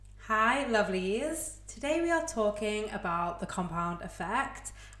Hi, lovelies. Today we are talking about the compound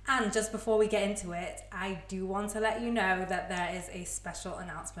effect. And just before we get into it, I do want to let you know that there is a special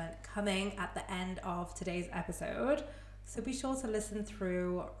announcement coming at the end of today's episode. So be sure to listen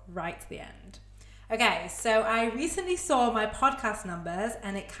through right to the end. Okay, so I recently saw my podcast numbers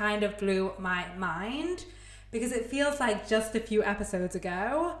and it kind of blew my mind because it feels like just a few episodes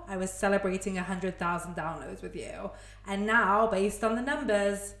ago, I was celebrating 100,000 downloads with you. And now, based on the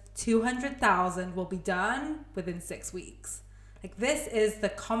numbers, 200,000 will be done within 6 weeks. Like, this is the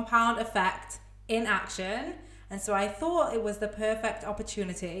compound effect in action. And so I thought it was the perfect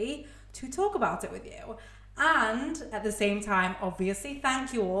opportunity to talk about it with you. And at the same time, obviously,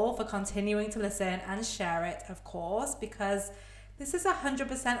 thank you all for continuing to listen and share it, of course, because this is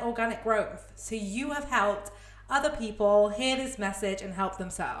 100% organic growth. So you have helped other people hear this message and help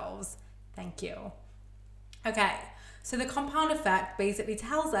themselves. Thank you. Okay, so the compound effect basically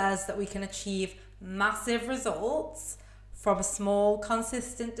tells us that we can achieve massive results from small,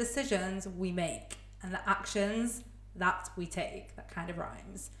 consistent decisions we make and the actions that we take. That kind of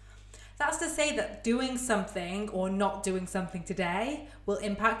rhymes. That's to say that doing something or not doing something today will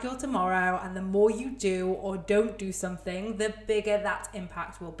impact your tomorrow, and the more you do or don't do something, the bigger that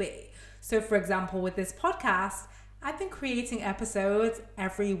impact will be. So for example, with this podcast, I've been creating episodes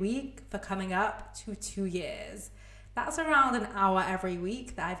every week for coming up to 2 years. That's around an hour every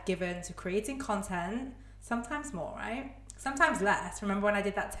week that I've given to creating content, sometimes more, right? Sometimes less. Remember when I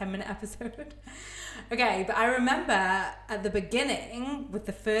did that 10-minute episode? Okay, but I remember at the beginning with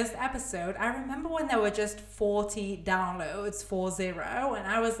the first episode, I remember when there were just 40 downloads, 40, and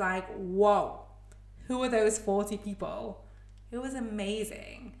I was like, whoa, who are those 40 people? It was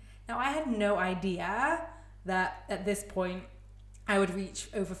amazing. Now, I had no idea that at this point I would reach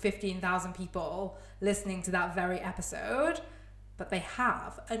over 15,000 people listening to that very episode. But they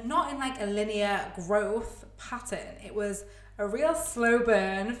have, and not in like a linear growth pattern. It was a real slow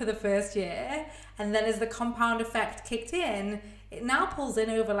burn for the first year, and then as the compound effect kicked in, it now pulls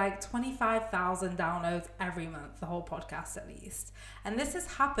in over like 25,000 downloads every month, the whole podcast at least. And this has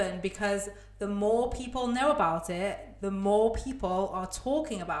happened because the more people know about it, the more people are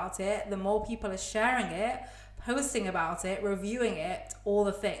talking about it, the more people are sharing it, posting about it, reviewing it, all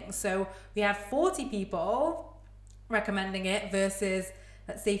the things. So we have 40 people recommending it versus,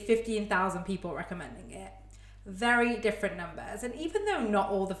 let's say, 15,000 people recommending it. Very different numbers. And even though not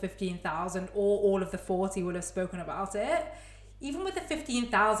all the 15,000 or all of the 40 will have spoken about it, even with the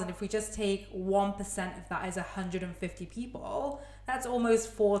 15,000, if we just take 1% of that as 150 people, that's almost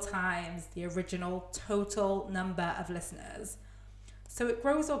 4 times the original total number of listeners. So it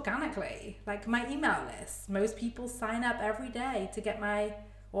grows organically. Like my email list, most people sign up every day to get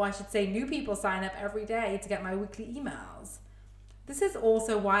new people sign up every day to get my weekly emails. This is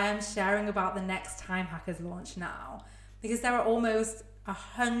also why I'm sharing about the next Time Hackers launch now, because there are almost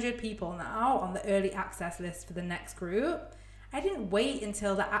 100 people now on the early access list for the next group. I didn't wait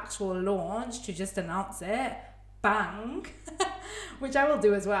until the actual launch to just announce it. Bang! Which I will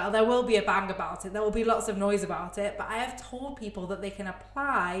do as well. There will be a bang about it. There will be lots of noise about it, but I have told people that they can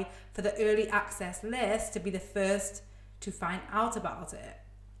apply for the early access list to be the first to find out about it.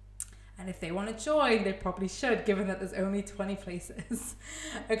 And if they want to join, they probably should, given that there's only 20 places.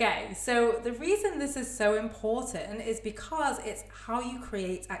 Okay, so the reason this is so important is because it's how you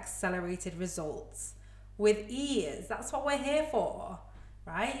create accelerated results with ease. That's what we're here for,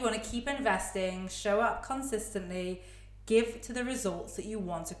 right? You want to keep investing, show up consistently, give to the results that you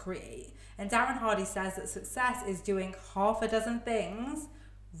want to create. And Darren Hardy says that success is doing half a dozen things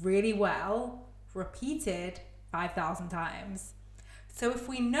really well, repeated 5,000 times. So if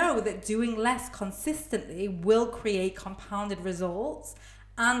we know that doing less consistently will create compounded results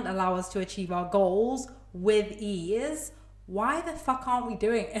and allow us to achieve our goals with ease, why the fuck aren't we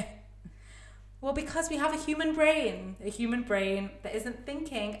doing it? Well, because we have a human brain that isn't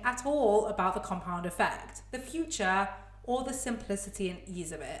thinking at all about the compound effect, the future, or the simplicity and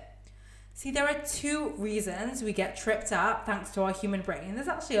ease of it. See, there are 2 reasons we get tripped up thanks to our human brain. There's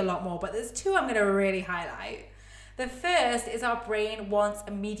actually a lot more, but there's 2 I'm going to really highlight. The first is our brain wants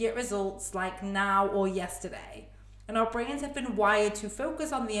immediate results like now or yesterday. And our brains have been wired to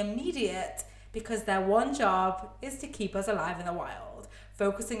focus on the immediate because their one job is to keep us alive in the wild.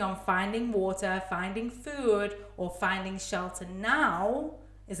 Focusing on finding water, finding food, or finding shelter now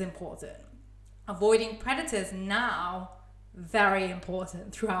is important. Avoiding predators now, very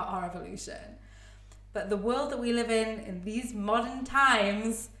important throughout our evolution. But the world that we live in these modern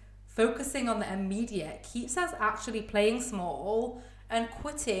times, focusing on the immediate keeps us actually playing small and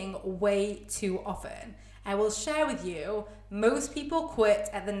quitting way too often. I will share with you, most people quit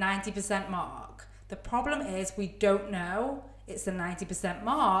at the 90% mark. The problem is we don't know it's the 90%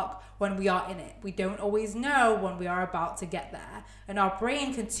 mark when we are in it. We don't always know when we are about to get there. And our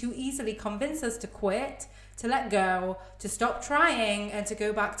brain can too easily convince us to quit, to let go, to stop trying, and to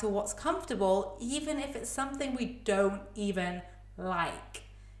go back to what's comfortable, even if it's something we don't even like.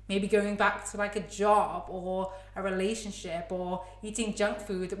 Maybe going back to like a job or a relationship or eating junk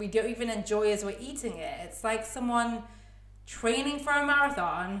food that we don't even enjoy as we're eating it. It's like someone training for a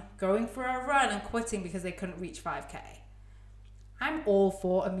marathon, going for a run and quitting because they couldn't reach 5K. I'm all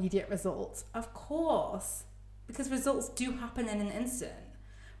for immediate results, of course, because results do happen in an instant.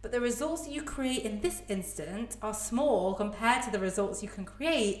 But the results that you create in this instant are small compared to the results you can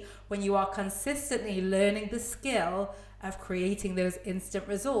create when you are consistently learning the skill of creating those instant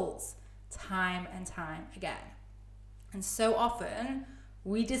results time and time again. And so often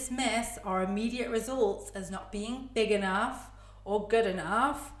we dismiss our immediate results as not being big enough or good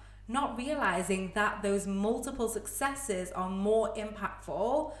enough, not realizing that those multiple successes are more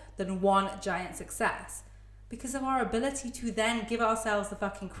impactful than one giant success, because of our ability to then give ourselves the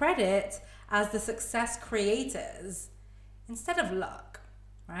fucking credit as the success creators instead of luck,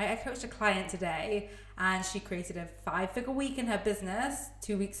 right? I coached a client today and she created a 5-figure week in her business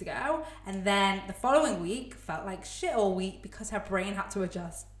 2 weeks ago, and then the following week felt like shit all week because her brain had to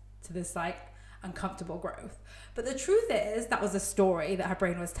adjust to this like uncomfortable growth. But the truth is, that was a story that her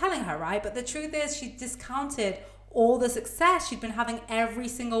brain was telling her, right? But the truth is, she discounted all the success she'd been having every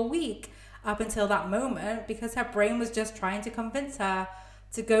single week up until that moment because her brain was just trying to convince her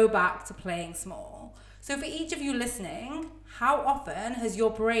to go back to playing small. So for each of you listening, how often has your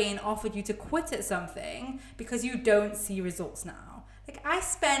brain offered you to quit at something because you don't see results now? Like, I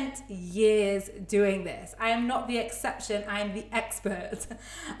spent years doing this. I am not the exception, I am the expert.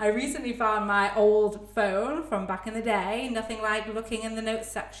 I recently found my old phone from back in the day, nothing like looking in the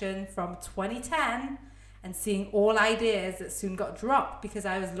notes section from 2010 and seeing all ideas that soon got dropped because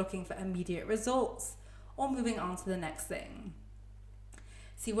I was looking for immediate results or moving on to the next thing.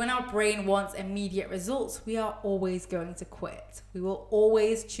 See, when our brain wants immediate results, we are always going to quit. We will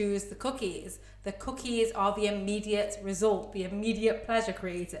always choose the cookies. The cookies are the immediate result, the immediate pleasure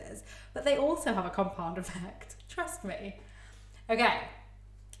creators, but they also have a compound effect. Trust me. Okay,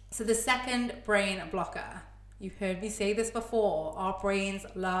 so the second brain blocker. You've heard me say this before. Our brains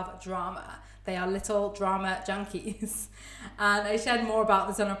love drama. They are little drama junkies. And I shared more about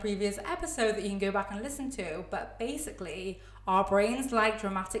this on a previous episode that you can go back and listen to. But basically, our brains like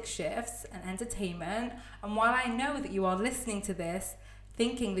dramatic shifts and entertainment. And while I know that you are listening to this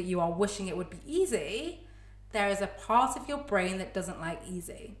thinking that you are wishing it would be easy, there is a part of your brain that doesn't like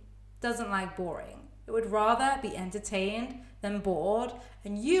easy, doesn't like boring. It would rather be entertained than bored,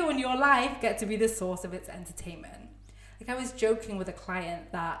 and you and your life get to be the source of its entertainment. Like, I was joking with a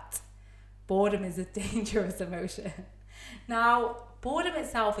client that boredom is a dangerous emotion. Now, boredom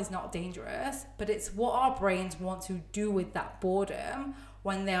itself is not dangerous, but it's what our brains want to do with that boredom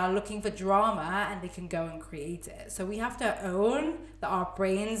when they are looking for drama and they can go and create it. So we have to own that our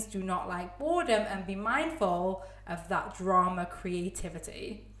brains do not like boredom and be mindful of that drama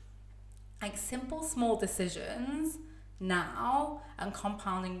creativity. Like, simple small decisions now and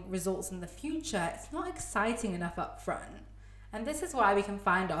compounding results in the future, it's not exciting enough up front. And this is why we can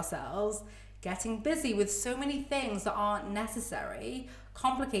find ourselves getting busy with so many things that aren't necessary,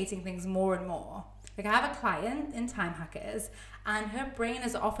 complicating things more and more. Like, I have a client in Time Hackers, and her brain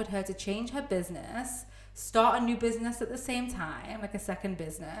has offered her to change her business, start a new business at the same time, like a second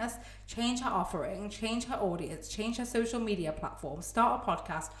business, change her offering, change her audience, change her social media platform, start a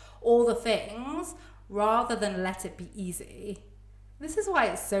podcast, all the things, rather than let it be easy. This is why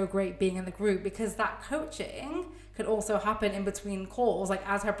it's so great being in the group, because that coaching can also happen in between calls, like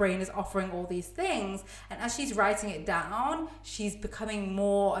as her brain is offering all these things, and as she's writing it down, she's becoming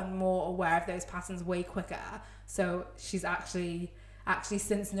more and more aware of those patterns way quicker. So she's actually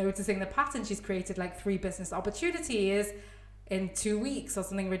since noticing the pattern, she's created like 3 business opportunities in 2 weeks or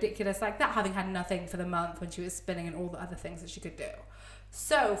something ridiculous like that, having had nothing for the month when she was spinning and all the other things that she could do.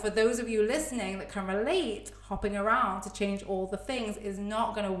 So for those of you listening that can relate, hopping around to change all the things is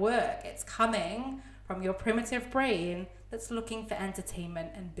not going to work. It's coming from your primitive brain that's looking for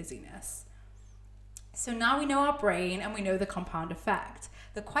entertainment and busyness. So now we know our brain and we know the compound effect.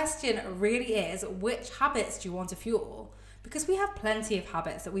 The question really is, which habits do you want to fuel? Because we have plenty of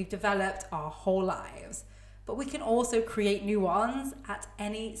habits that we've developed our whole lives, but we can also create new ones at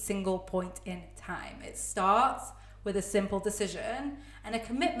any single point in time. It starts with a simple decision and a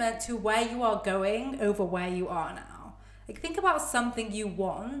commitment to where you are going over where you are now. Like, think about something you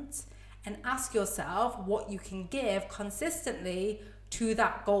want and ask yourself what you can give consistently to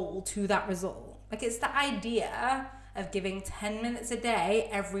that goal, to that result. Like, it's the idea of giving 10 minutes a day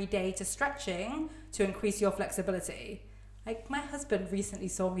every day to stretching to increase your flexibility. Like, my husband recently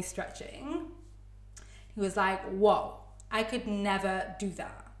saw me stretching. He was like, whoa, I could never do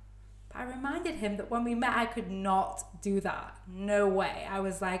that. But I reminded him that when we met, I could not do that. No way. I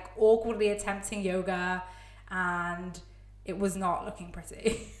was like awkwardly attempting yoga and it was not looking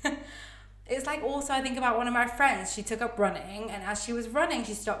pretty. It's like, also I think about one of my friends. She took up running, and as she was running,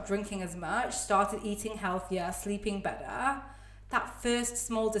 she stopped drinking as much, started eating healthier, sleeping better. That first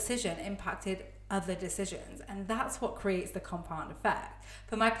small decision impacted other decisions, and that's what creates the compound effect.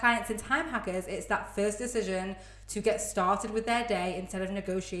 For my clients in Time Hackers, it's that first decision to get started with their day instead of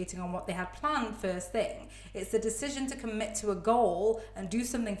negotiating on what they had planned first thing. It's the decision to commit to a goal and do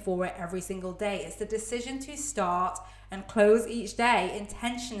something for it every single day. It's the decision to start and close each day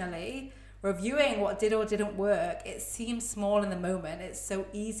intentionally, reviewing what did or didn't work. It seems small in the moment. It's so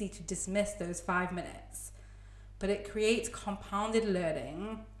easy to dismiss those 5 minutes, but it creates compounded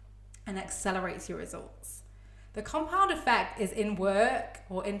learning and accelerates your results. The compound effect is in work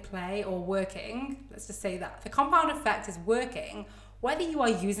or in play or working. Let's just say that. The compound effect is working whether you are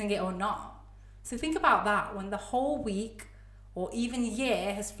using it or not. So think about that. When the whole week or even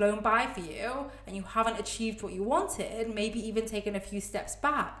year has flown by for you and you haven't achieved what you wanted, maybe even taken a few steps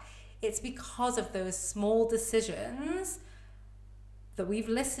back, it's because of those small decisions that we've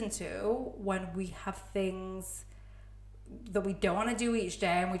listened to when we have things that we don't want to do each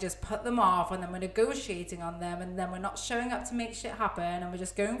day and we just put them off, and then we're negotiating on them, and then we're not showing up to make shit happen, and we're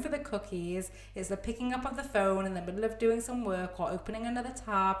just going for the cookies. It's the picking up of the phone in the middle of doing some work or opening another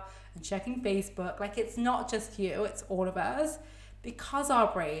tab and checking Facebook. Like, it's not just you, it's all of us, because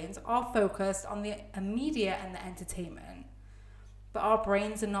our brains are focused on the immediate and the entertainment. But our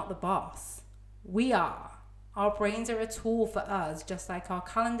brains are not the boss. We are. Our brains are a tool for us, just like our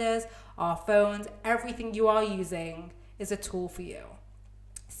calendars, our phones, everything you are using is a tool for you.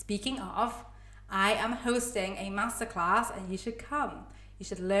 Speaking of, I am hosting a masterclass and you should come. You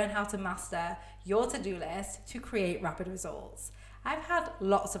should learn how to master your to-do list to create rapid results. I've had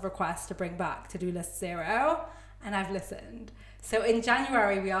lots of requests to bring back To-Do List Zero, and I've listened. So in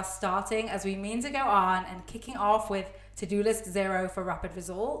January, we are starting as we mean to go on and kicking off with To-Do List Zero for rapid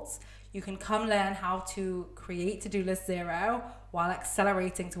results. You can come learn how to create To-Do List Zero while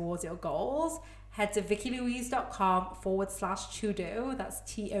accelerating towards your goals. Head to vickylouise.com/TODO, that's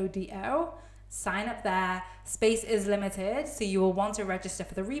TODO. Sign up there. Space is limited, so you will want to register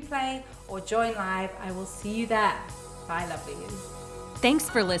for the replay or join live. I will see you there. Bye, lovelies. Thanks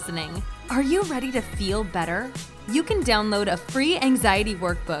for listening. Are you ready to feel better? You can download a free anxiety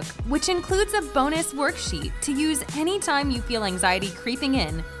workbook, which includes a bonus worksheet to use anytime you feel anxiety creeping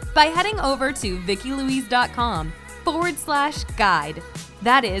in by heading over to vickylouise.com/guide.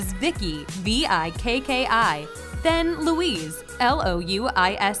 That is Vicky, VIKKI, then Louise,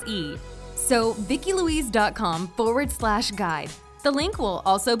 LOUISE. So vickylouise.com/guide. The link will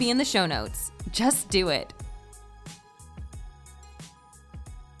also be in the show notes. Just do it.